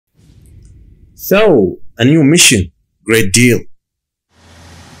So, a new mission. Great deal.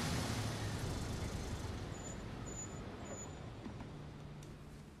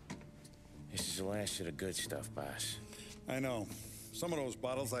 This is the last of the good stuff, boss. I know. Some of those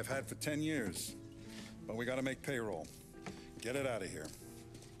bottles I've had for 10 years. But we gotta make payroll. Get it out of here.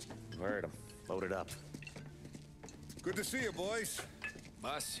 You've heard him. Load it up. Good to see you, boys.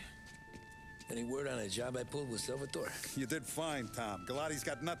 Boss, any word on a job I pulled with Salvatore? You did fine, Tom. Galati's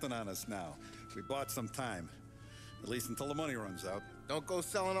got nothing on us now. We bought some time. At least until the money runs out. Don't go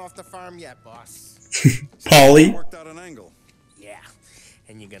selling off the farm yet, boss. Polly. Worked out an angle. Yeah,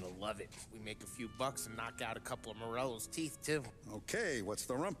 and you're gonna love it. We make a few bucks and knock out a couple of Morello's teeth, too. Okay, what's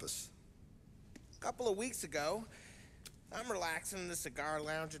the rumpus? A couple of weeks ago, I'm relaxing in the cigar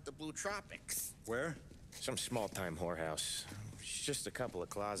lounge at the Blue Tropics. Where? Some small-time whorehouse. It's just a couple of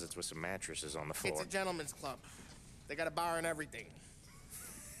closets with some mattresses on the floor. It's a gentleman's club. They got a bar and everything.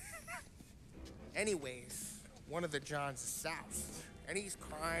 Anyways, one of the Johns is south, and he's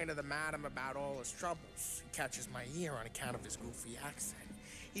crying to the madam about all his troubles. He catches my ear on account of his goofy accent.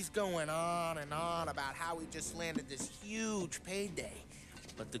 He's going on and on about how he just landed this huge payday,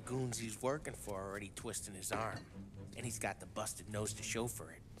 but the goons he's working for are already twisting his arm, and he's got the busted nose to show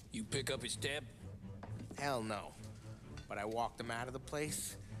for it. You pick up his tab? Hell no. But I walked him out of the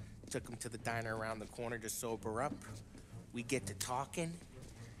place, took him to the diner around the corner to sober up. We get to talking.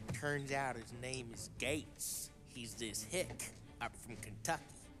 Turns out his name is Gates. He's this hick up from Kentucky.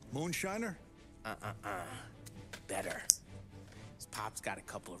 Moonshiner? Better. His pop's got a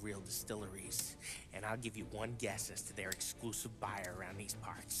couple of real distilleries, and I'll give you one guess as to their exclusive buyer around these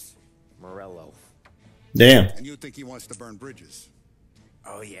parts. Morello. Damn. And you think he wants to burn bridges?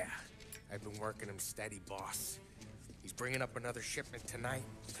 Oh yeah, I've been working him steady, boss. He's bringing up another shipment tonight,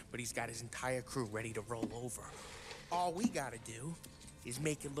 but he's got his entire crew ready to roll over. All we gotta do is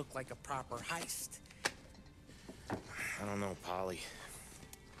make it look like a proper heist. I don't know, Polly.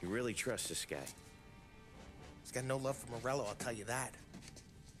 You really trust this guy? He's got no love for Morello, I'll tell you that.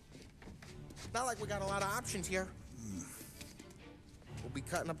 Not like we got a lot of options here. We'll be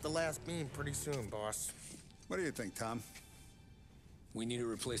cutting up the last beam pretty soon, boss. What do you think, Tom? We need to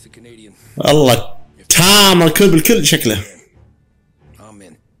replace the Canadian. والله تام الكل بالكل شكله. I'm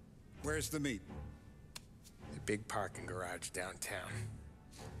in. Where's the meat? The big parking garage downtown.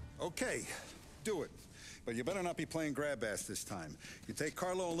 Okay, do it. But you better not be playing grab ass this time. You take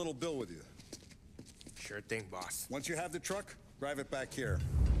Carlo and Little Bill with you. Sure thing, boss. Once you have the truck, drive it back here.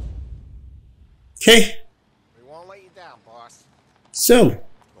 Okay. We won't let you down, boss. So.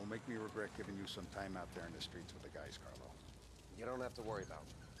 Don't make me regret giving you some time out there in the streets with the guys, Carlo. You don't have to worry about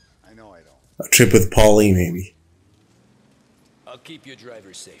it. I know I don't. A trip with Polly, maybe. I'll keep your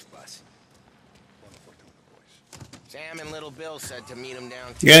driver safe, boss. Wonderful doing it, boys. Sam and Little Bill said to meet him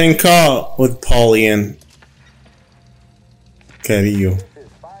downtown. Getting caught with Polly and Carillo.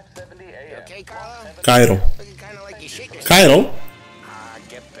 Okay, Carlo? Cairo. Looking kinda like you shaking. Cairo?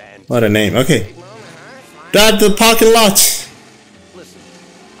 Get bent. What a name. Okay. Big moment, huh? Fine. Dad, the parking lot. Listen,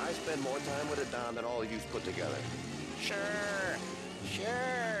 I spend more time with a Don than all of you put together. Sure.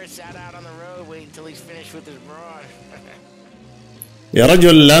 Sat out on the road waiting till he's finished with his broad. يا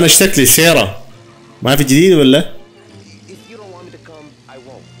رجل أنا اشتقت لي سيارة. ما في جديد ولا؟ If you don't want me to come, I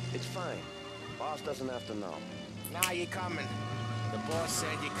won't. It's fine. Boss doesn't have to know. Nah, you're coming. The boss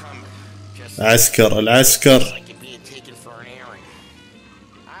said you're coming. Just عسكر العسكر. like you're being taken for an errand.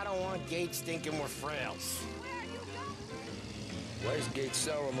 I don't want Gates thinking we're frails. Where's Gates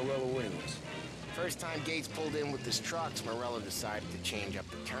sour Morello anyways? First time Gates pulled in with his trucks, Morello decided to change up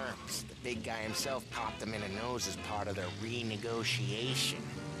the terms. The big guy himself popped him in the nose as part of their renegotiation.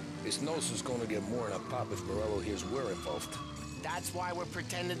 This nose is gonna get more than a pop if Morello hears we're involved. That's why we're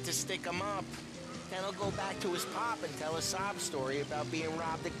pretending to stick him up. Then he'll go back to his pop and tell a sob story about being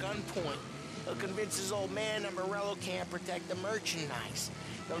robbed at gunpoint. He'll convince his old man that Morello can't protect the merchandise.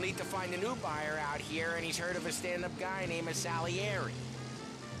 They'll need to find a new buyer out here, and he's heard of a stand-up guy named Salieri.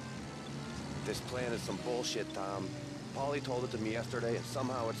 This plan is some bullshit, Tom. Paulie told it to me yesterday, and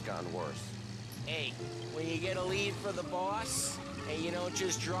somehow it's gotten worse. Hey, when you get a lead for the boss, and you don't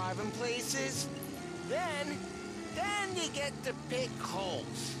just drive him places, then you get to pick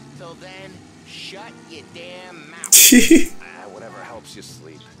holes. Till then, shut your damn mouth. Whatever helps you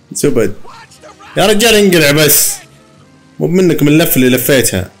sleep. زبد. يا رجال انقلع بس. مو منك من اللف اللي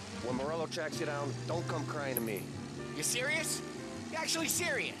لفيتها. When Morello tracks you down, don't come crying to me. You serious? You actually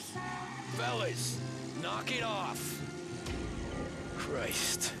serious? Fellas, knock it off.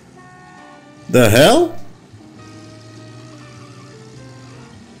 Christ. The hell?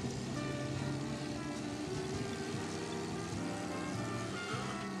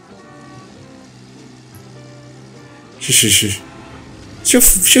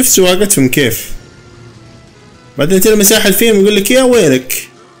 شوف سواقتهم كيف. بعدين تلمس احد فيهم يقول لك يا ويلك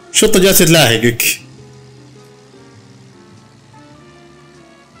شرطة جالسة تلاحقك.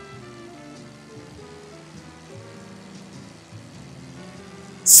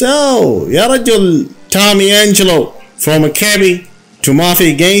 So يا رجل تومي أنجلو from a cabbie to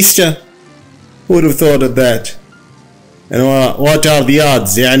mafia gangster. Who would have thought of that? And what are the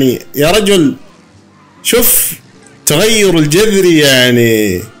odds يعني يا رجل. شوف تغير الجذري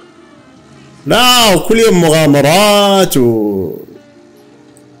يعني. لا وكل يوم مغامرات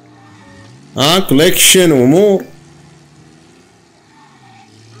كوليكشن وامور.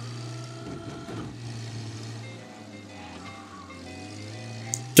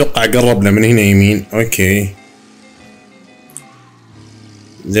 اتوقع قربنا من هنا يمين. اوكي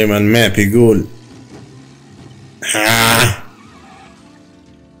زي ما الماب يقول.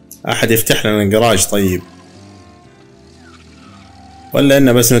 احد يفتح لنا الجراج طيب ولا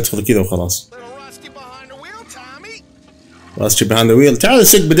انه بس ندخل كذا وخلاص. راسي بيهاند ذا ويل. تعال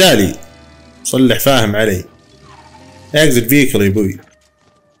سق بدالي صلح فاهم علي. اكزت فيكل يا ابوي.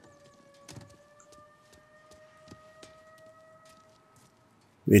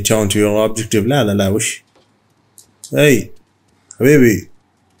 return to your objective. لا وش اي حبيبي.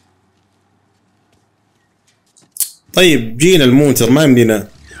 طيب جينا الموتر ما يمدينا.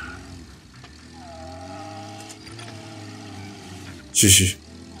 شو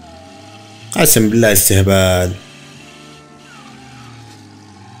قسم بالله استهبال.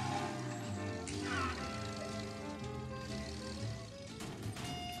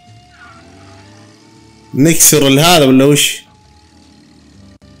 نكسر هذا ولا وش؟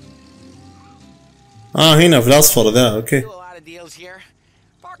 هنا في الاصفر ذا. اوكي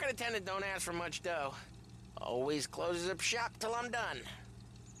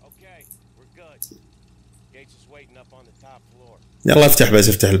يلا افتح بس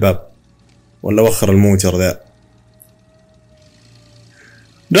افتح الباب ولا وخر الموتر ذا.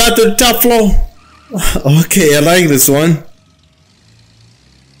 Drive to the top floor. Okay, I like this one.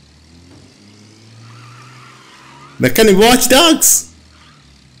 مكاني بواتش دوجز.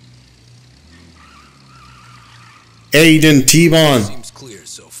 Aiden T-Bon. Seems clear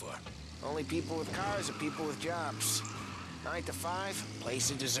so far. Only people with cars are people with jobs. 9 to 5, place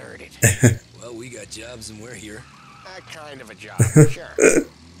is deserted. Well, we got jobs and we're here. That kind of a job, sure.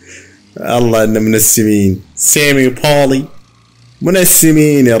 الله إنه منسمين. سامي وبولي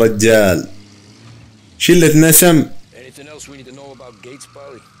منسمين يا رجال. شلة نسم. Anything else we need to know about Gates,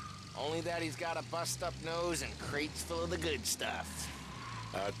 Polly? Only that he's got a bust-up nose and crates full of the good stuff.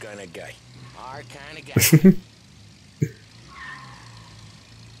 Our kind of guy. Our kind of guy.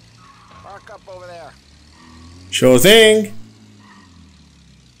 Park up over there. Sure thing.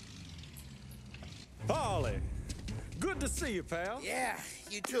 Polly, good to see you, pal. Yeah,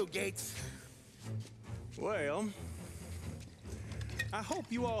 you too, Gates. Well, I hope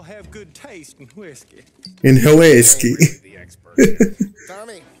you all have good taste in whiskey. In whiskey. The expert.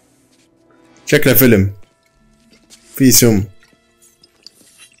 Tommy. شكله فيلم في سم.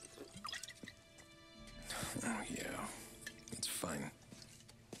 Oh yeah, it's fine.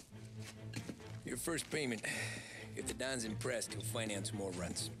 Your first payment. If the Don's impressed, he'll finance more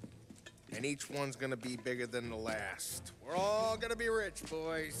runs. And each one's gonna be bigger than the last. We're all gonna be rich,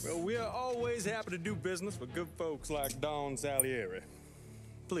 boys. Well, we're always happy to do business with good folks like Don Salieri.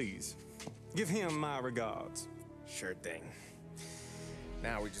 Please, give him my regards. Sure thing.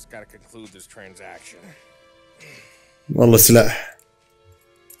 Now we just gotta conclude this transaction. والله سلاح.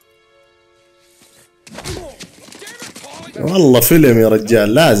 والله فيلم يا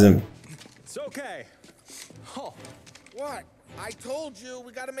رجال لازم. It's okay. Oh. What? I told you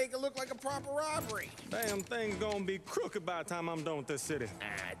we gotta make it look like a proper robbery. Damn thing's gonna be crooked by the time I'm done with this city.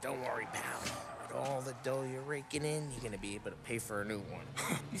 Don't worry, pal. With all the dough you're raking in, you're gonna be able to pay for a new one.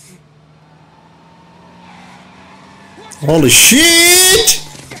 Holy shit!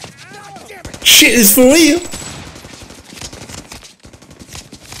 Shit is for real.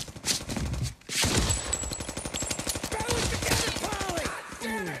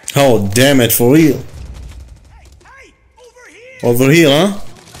 Oh damn it for real. Over here ها؟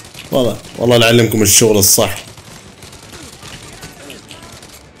 والله نعلمكم الشغل الصح.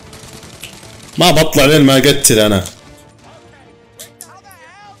 ما بطلع لين ما اقتل انا.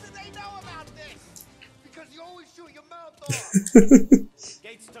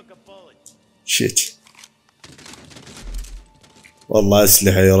 شيت. والله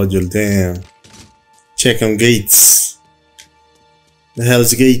اسلحة يا رجل دام. Check on Gates. The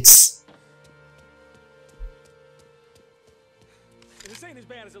hell's Gates? This ain't as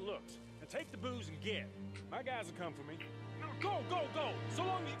bad as it looks. Now take the booze and get. My guys will come for me. Go, go, go! So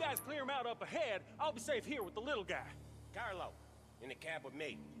long as you guys clear him out up ahead, I'll be safe here with the little guy. Carlo, in the cab with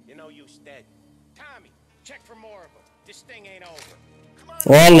me. You know you dead. Tommy, check for more of them. This thing ain't over.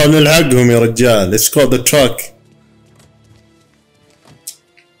 والله نلحقهم يا رجال. Let's call the truck.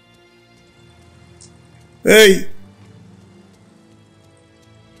 Hey.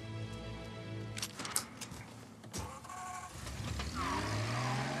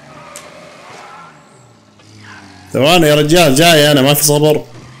 ثواني يا رجال، جاي انا ما في صبر.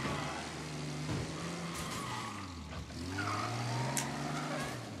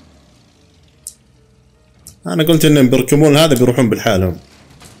 انا قلت انهم بيركبون هذا بيروحون بالحالهم.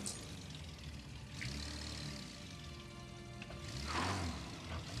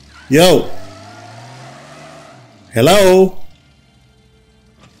 يو هلو.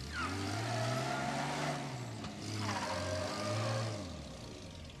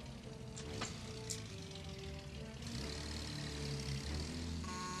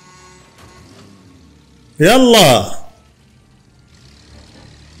 يلا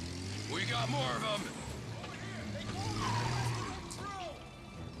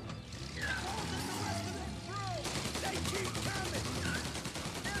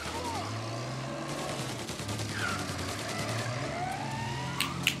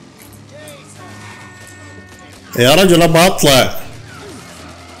يا رجل ابغى اطلع،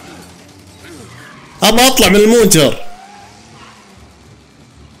 ابغى اطلع من الموتر.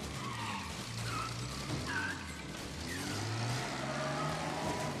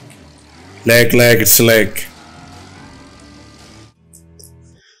 ليك سليك.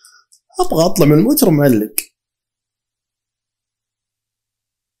 ابغى اطلع من الموتر ومعلق.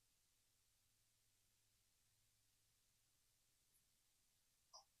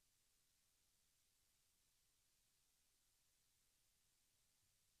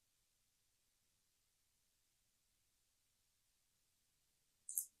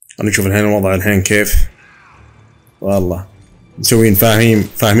 انا اشوف الحين الوضع الحين كيف. والله مسوين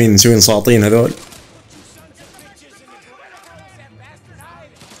فاهمين مسوين ساطين هذول.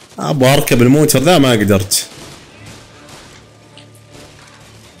 ابغى اركب الموتر ذا ما قدرت.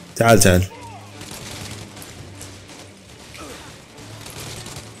 تعال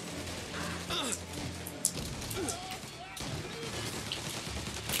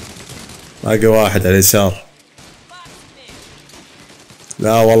باقي واحد على اليسار.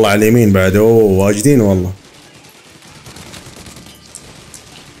 لا والله على اليمين بعد. اوه واجدين والله.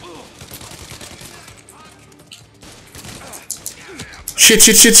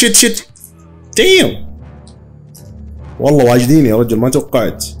 شت ديم. والله واجدين يا رجل ما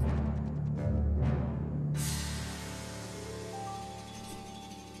توقعت.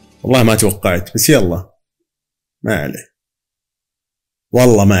 والله ما توقعت بس يلا ما عليه.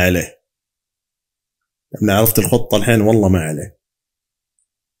 والله ما عليه. لما عرفت الخطة الحين والله ما عليه.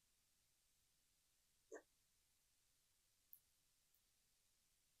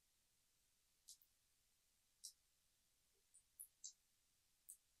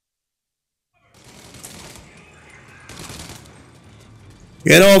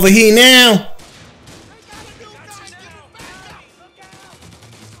 Get over here now.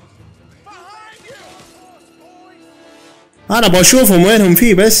 أنا بشوفهم وينهم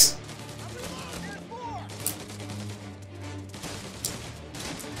فيه بس.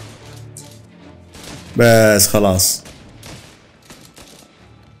 بس خلاص.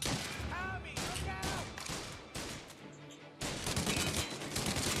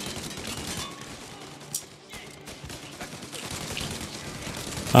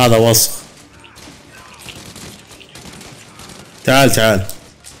 هذا وسخ. تعال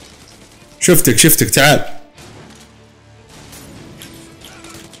شفتك تعال.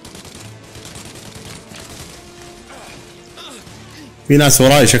 في ناس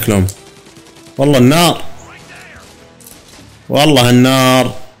وراي شكلهم. والله النار، والله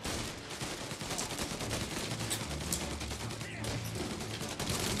النار.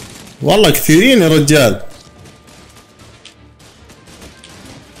 والله كثيرين يا رجال.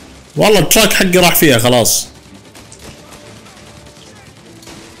 والله التراك حقي راح فيها خلاص.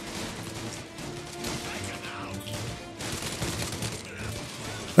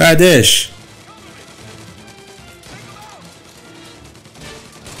 بعد ايش؟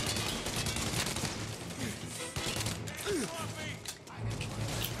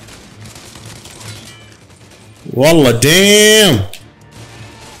 والله ديم.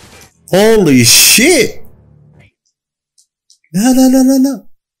 هولي شيت.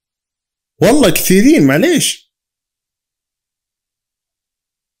 لا والله كثيرين معليش.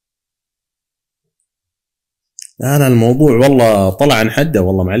 لا الموضوع والله طلع عن حده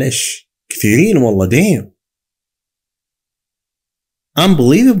والله معليش. كثيرين والله ديم.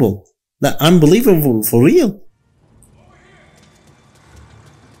 Unbelievable. لا unbelievable for real.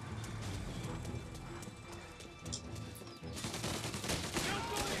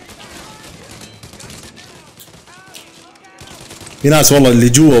 في ناس والله اللي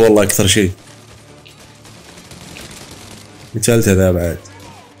جوا والله اكثر شيء. قتلته ذا بعد.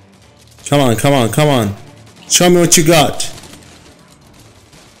 Come on, come on, come on. Show me what you got.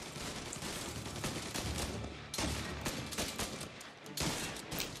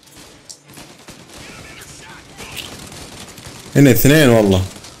 هنا اثنين والله.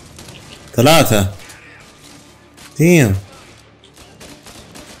 ثلاثة. ديم.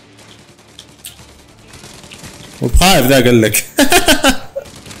 وبخايف ذا قال لك.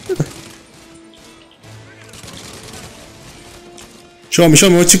 Show me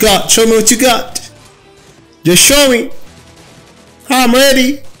what you got. Show me what you got. Just show me. I'm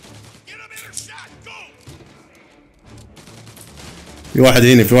ready. في واحد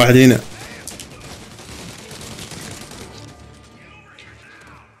هنا، في واحد هنا.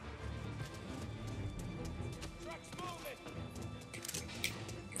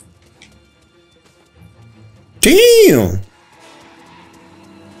 Damn.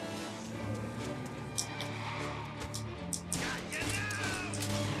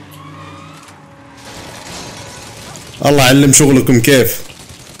 الله علم شغلكم كيف.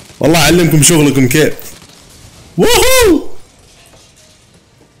 والله علمكم شغلكم كيف. ووهو.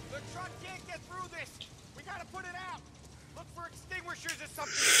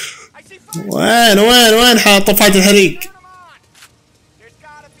 وين حاط طفاية الحريق؟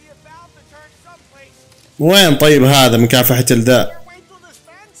 وين طيب هذا مكافحة الداء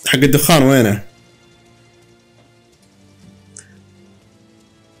حق الدخان وينه؟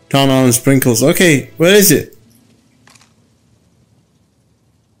 Turn on sprinkles. Okay, where is it؟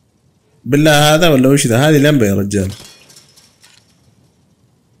 بالله هذا ولا وش ذا؟ هذه لمبة يا رجال.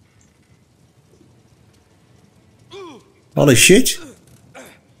 Holy shit.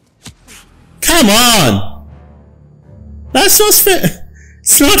 Come on. That's not fair.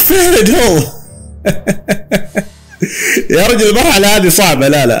 It's not fair at all. يا رجل المرحلة هذه صعبة.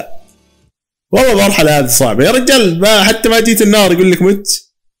 لا والله المرحلة هذه صعبة يا رجال. ما حتى ما جيت النار يقول لك مت.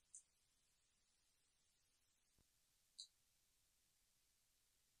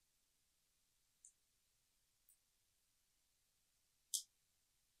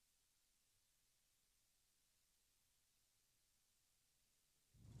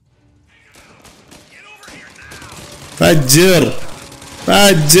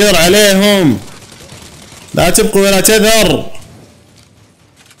 فجر عليهم. لا تبقوا ولا تذر.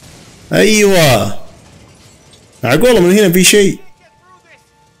 ايوه معقولة من هنا في شيء.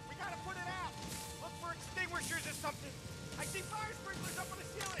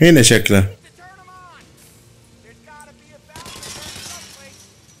 هنا شكله.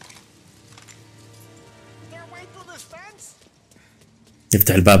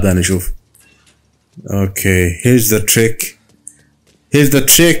 نفتح الباب ده نشوف. Okay, here's the trick.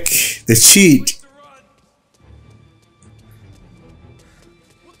 The cheat.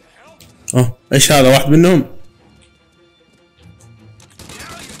 ايش هذا واحد منهم؟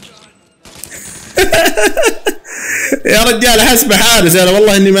 يا رجال احسبه حارس انا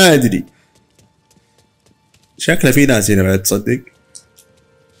والله اني ما ادري. شكله في ناس هنا بعد تصدق.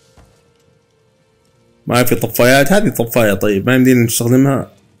 ما في طفايات. هذه طفاية طيب ما يمدينا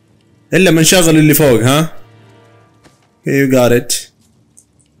نستخدمها الا من شغل اللي فوق. ها you got it.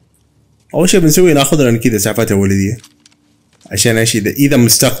 اول شيء بنسوي ناخذ لنا كذا اسعافات اوليه عشان ايش اذا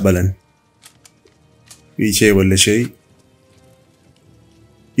مستقبلا في شيء ولا شيء.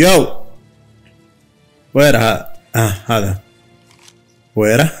 يو ويرها هذا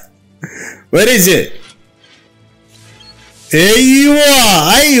ويره وير از ات.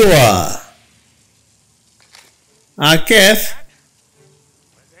 ايوه كيف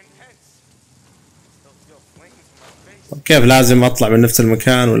كيف لازم اطلع من نفس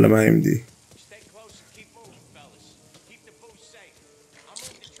المكان ولا ما يمدي؟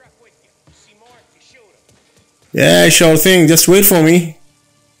 Yeah, sure thing. Just wait for me.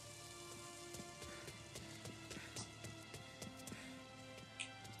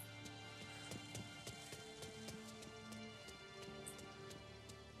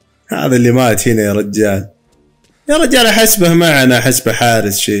 هذا اللي مات هنا يا رجال. يا رجال احسبه معنا. احسبه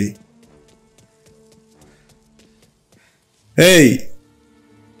حارس شيء. هي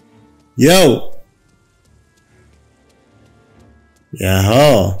يو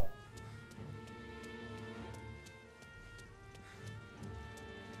ياهو.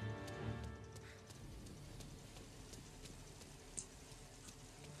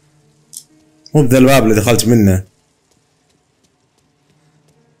 مو بذا الباب اللي دخلت منه.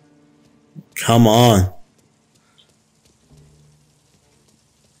 كام اون.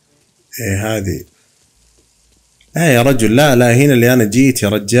 ايه هذه. لا يا رجل، لا لا، هنا اللي انا جيت يا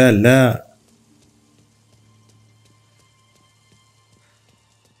رجال. لا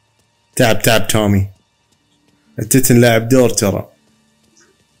تعب تومي، انت تنلعب دور ترى.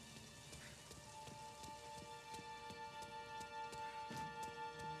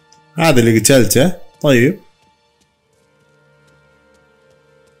 هذا اللي قتلته. طيب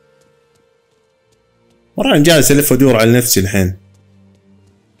مرة انا جالس الف وادور على نفسي الحين.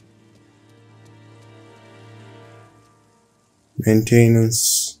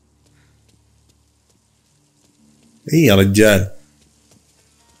 maintenance. اي يا رجال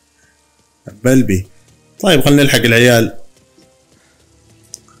بلبي. طيب خلنا نلحق العيال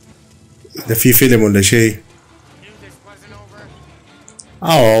اذا في فيلم ولا شيء.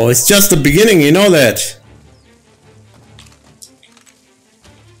 Oh, it's just the beginning, you know that.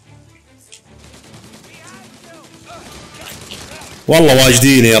 والله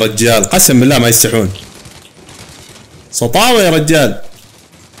واجدين يا رجال، قسم بالله ما يستحون. سطاوة يا رجال.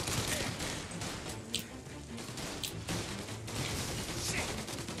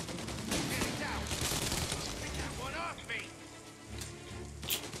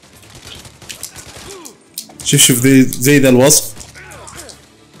 شوف زي ذا الوصف.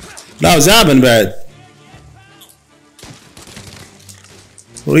 لا وزابن بعد.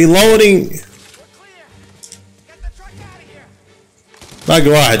 reloading. باقي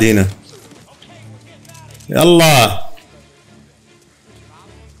واحد هنا. يلا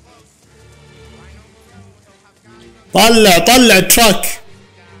طلع التراك.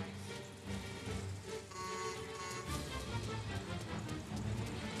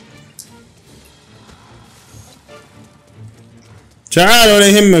 تعال ولا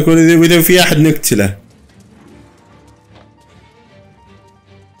يهمك، واذا في احد نقتله.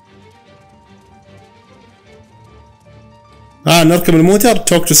 نركب الموتر.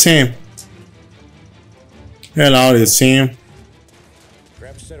 talk to Sam. Hello, how are you, Sam?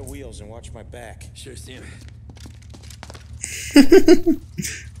 Grab a set of wheels and watch my back. Sure thing.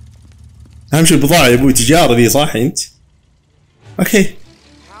 اهم شيء البضاعة يا ابوي، تجارة ذي صح انت؟ اوكي.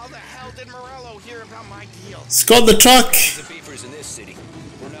 How the hell did Morello hear about my deal? It's called the truck. The beefers in this city.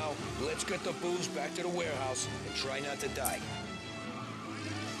 For now, let's get the booze back to the warehouse and try not to die.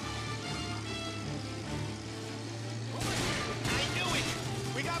 I knew it!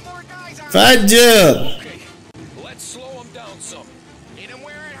 We got more guys on. فجر. Okay, let's slow them down some. Hit him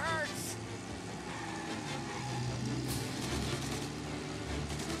where it hurts.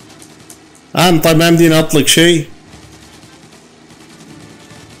 طيب ما يمديني اطلق شيء.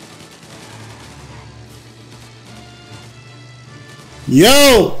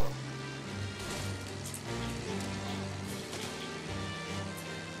 يو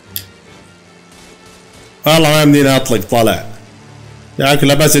والله ما يمديني اطلق. طلع يعني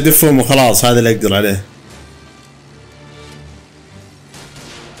كله بس ادفهم وخلاص، هذا اللي اقدر عليه.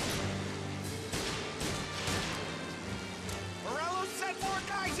 Morello sent more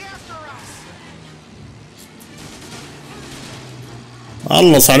guys after us.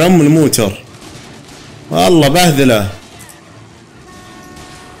 خلص على ام الموتر. والله بهذله.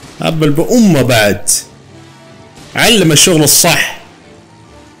 هبل بأمه بعد. علم الشغل الصح.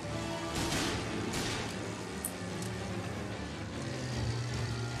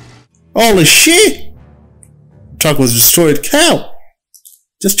 Holy shit! Truck was destroyed. How?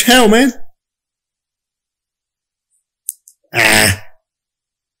 Just how, man?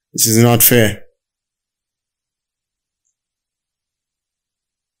 This is not fair.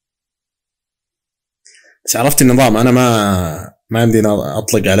 بس عرفت النظام. أنا ما يمديني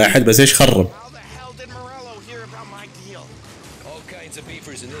أطلق على أحد، بس إيش خرب. How the hell did Morello hear about my deal? All kinds of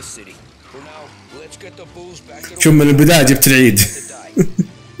beefers in this city. For now, let's get the booze back to the شوف من البداية جبت العيد.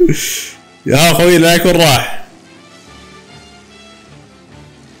 يا أخوي لا يكون راح.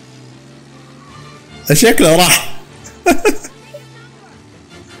 شكله راح.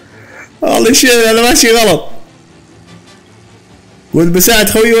 والله شيء أنا ماشي غلط. قلت بساعد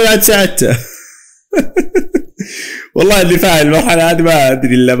خوي ولا تساعدته. والله اللي فاعل المرحلة هذه ما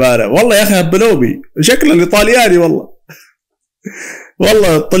أدري إلا بارا. والله يا أخي هبلوبي. شكله الإيطالياني والله.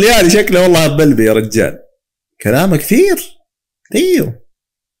 والله الطلياني شكله والله هبلبي يا رجال. كلامه كثير.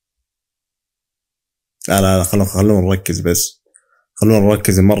 لا خلونا نركز بس. خلونا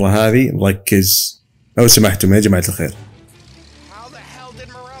نركز المرة هذه نركز. لو سمحتم يا جماعة الخير. How the hell did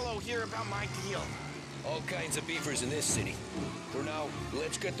Morello hear about my deal? All kinds of beefers in this city. For now,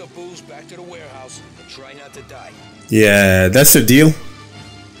 let's get the booze back to the warehouse and try not to die. Yeah, that's the deal.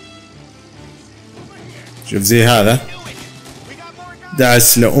 شوف زي هذا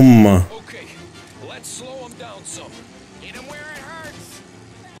دعس لأمه.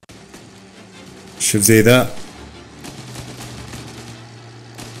 شوف زي ذا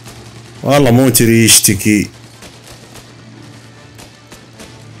والله مو تري يشتكي.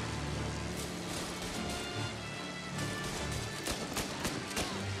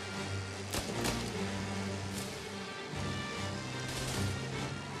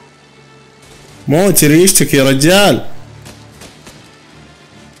 مو تري يشتكي يا رجال.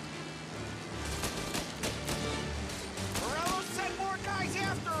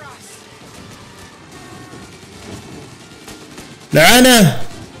 لعنة.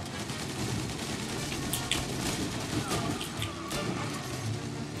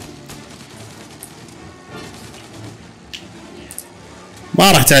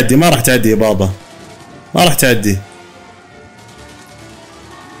 ما راح تعدي ما راح تعدي يا بابا ما راح تعدي.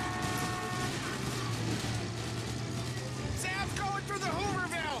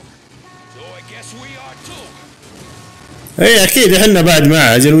 اي اكيد احنا بعد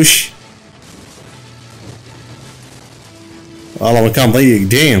معه اجل وش. والله مكان ضيق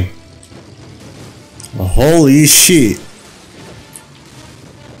ديم. هولي شيت.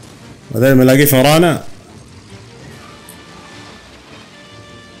 هذا الملاقي في ورانا.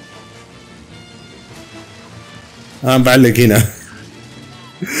 انا بعلق هنا.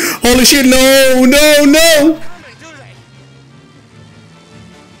 هولي شيت. نو نو نو.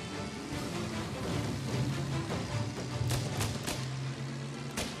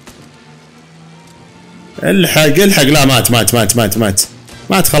 الحق الحق. لا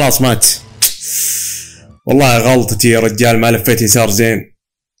مات خلاص مات. والله غلطتي يا رجال ما لفيت يسار زين.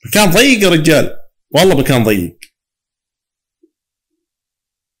 مكان ضيق يا رجال والله مكان ضيق.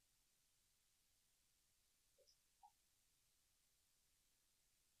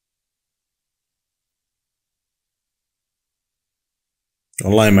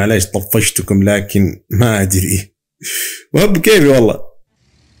 والله معليش طفشتكم لكن ما ادري. وهب كيفي والله.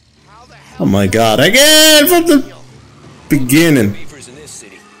 Oh my god, again from the beginning.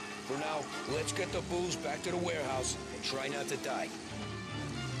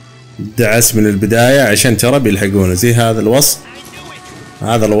 دعس من البداية عشان ترى بيلحقونه زي هذا الوسط.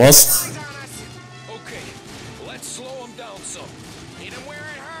 هذا الوسط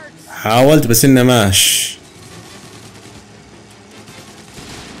حاولت بس انه ماش.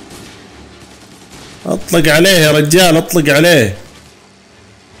 اطلق عليه يا رجال اطلق عليه.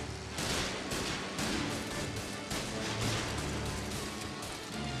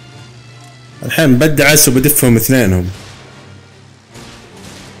 الحين بدعس وبدفهم اثنينهم.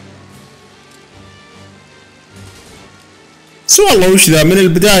 بس والله وش ذا من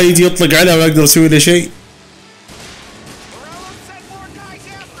البداية يجي يطلق عليه ولا اقدر اسوي له شيء.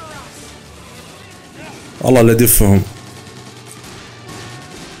 والله لا دفهم.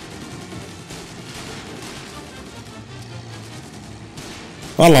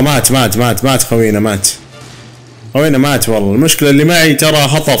 والله مات خوينا مات. خوينا مات والله. المشكلة اللي معي ترى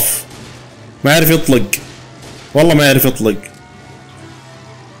هطف ما يعرف يطلق. والله ما يعرف يطلق.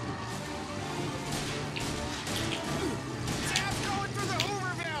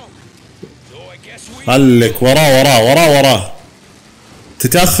 خلك وراه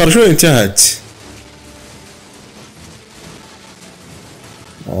تتأخر شوي انتهت.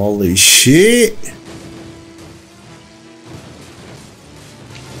 والله شيء.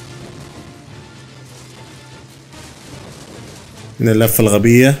 من اللفة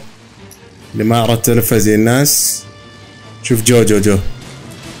الغبية اللي ما أردت ألفها زي الناس. شوف جو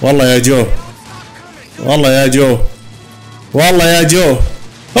والله يا جو والله يا جو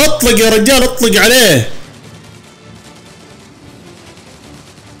اطلق يا رجال اطلق عليه.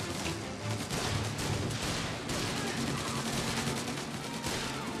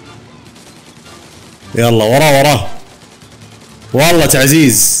 يلا وراه والله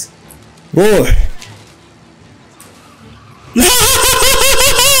تعزيز روح.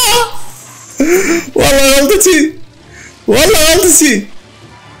 والله غلطتي.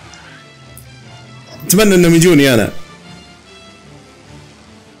 اتمنى انهم يجوني انا.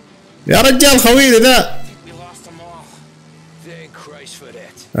 يا رجال خوينا ذا.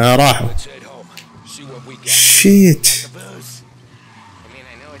 راحوا. شيت.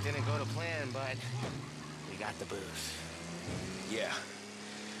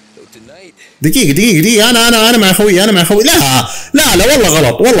 دقيقة انا مع خوي لا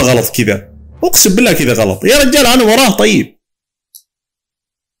والله غلط كذا. اقسم بالله كذا غلط يا رجال. انا وراه طيب.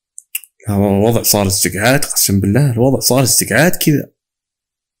 الوضع صار استقعاد قسم بالله. الوضع صار استقعاد كذا.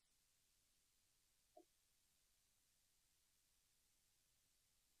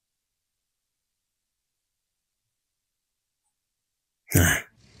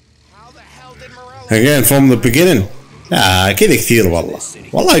 Again from the beginning. كذا كثير والله.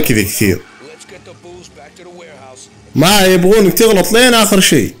 والله كذا كثير. ما يبغونك تغلط لين آخر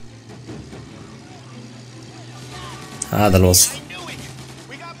شيء. هذا الوصف.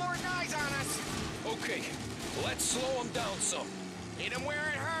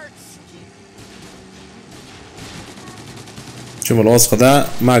 شوف الوصف ذا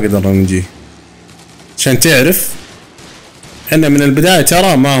ما قدرنا نجيه. عشان تعرف احنا من البداية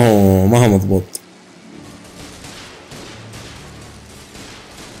ترى ما هو مضبوط.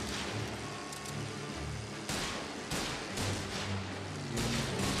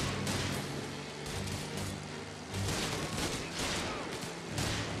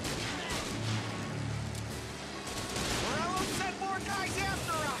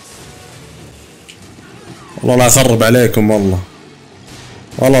 والله لا اخرب عليكم والله.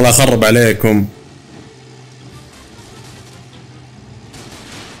 والله لا اخرب عليكم.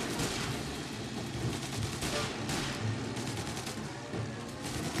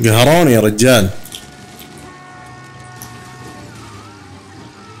 قهروني يا رجال.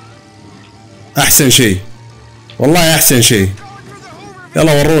 احسن شيء والله احسن شيء.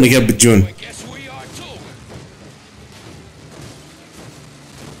 يلا وروني كيف بتجون.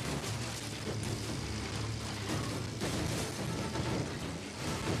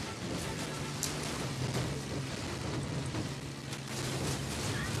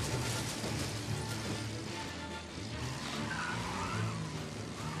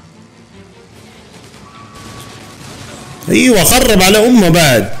 ايوه خرب على امه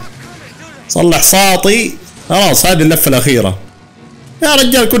بعد. صلح ساطي. خلاص هذه اللفه الاخيره. يا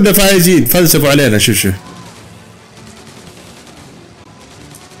رجال كنا فايزين فلسفوا علينا. شوف شوف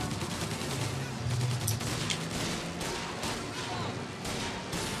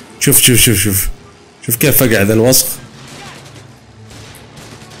شوف شوف شوف شوف شوف كيف فقع ذا الوصف.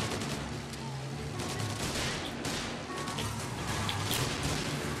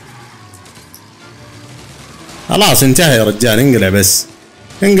 خلاص انتهى يا رجال. انقلع بس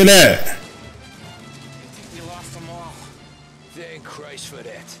انقلع.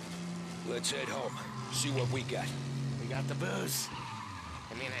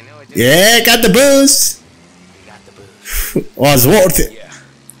 Yeah, got the booze. Was worth it.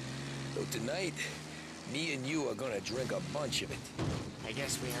 So tonight, me and you are gonna drink a bunch of it. I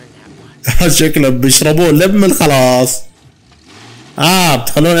guess we earned that one. شكلهم بيشربون لب خلاص.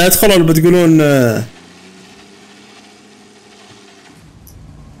 بتخلوني ادخل ولا بتقولون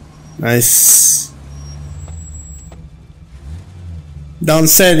نايس. دون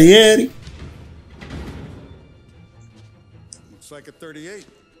سالييري. Looks like a 38.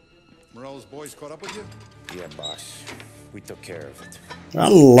 Morello's boys caught up with you? Yeah, boss. We took care of it.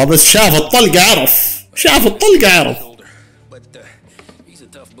 الله بس شاف الطلقة عرف. شاف الطلقة عرف. But he's a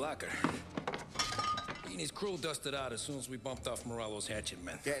tough blocker. He and his crew dusted out as soon as we bumped off Morello's hatchet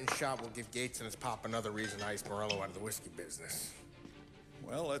men. Getting shot will give Gates and his pop another reason to ice Morello out of the whiskey business.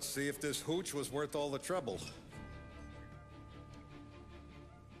 Well, let's see if this hooch was worth all the trouble.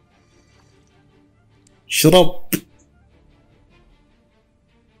 شرب.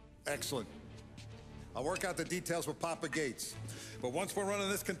 Excellent. I'll work out the details with Papa Gates. But once we're running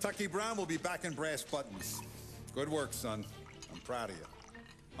this Kentucky Brown, we'll be back in brass buttons. Good work, son. I'm proud of you.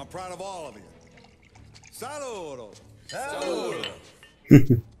 I'm proud of all of you. Saludo! Saludo!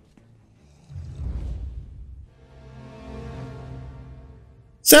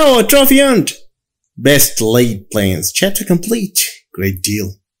 So, trophy earned. Best laid plans. Chapter complete. Great deal.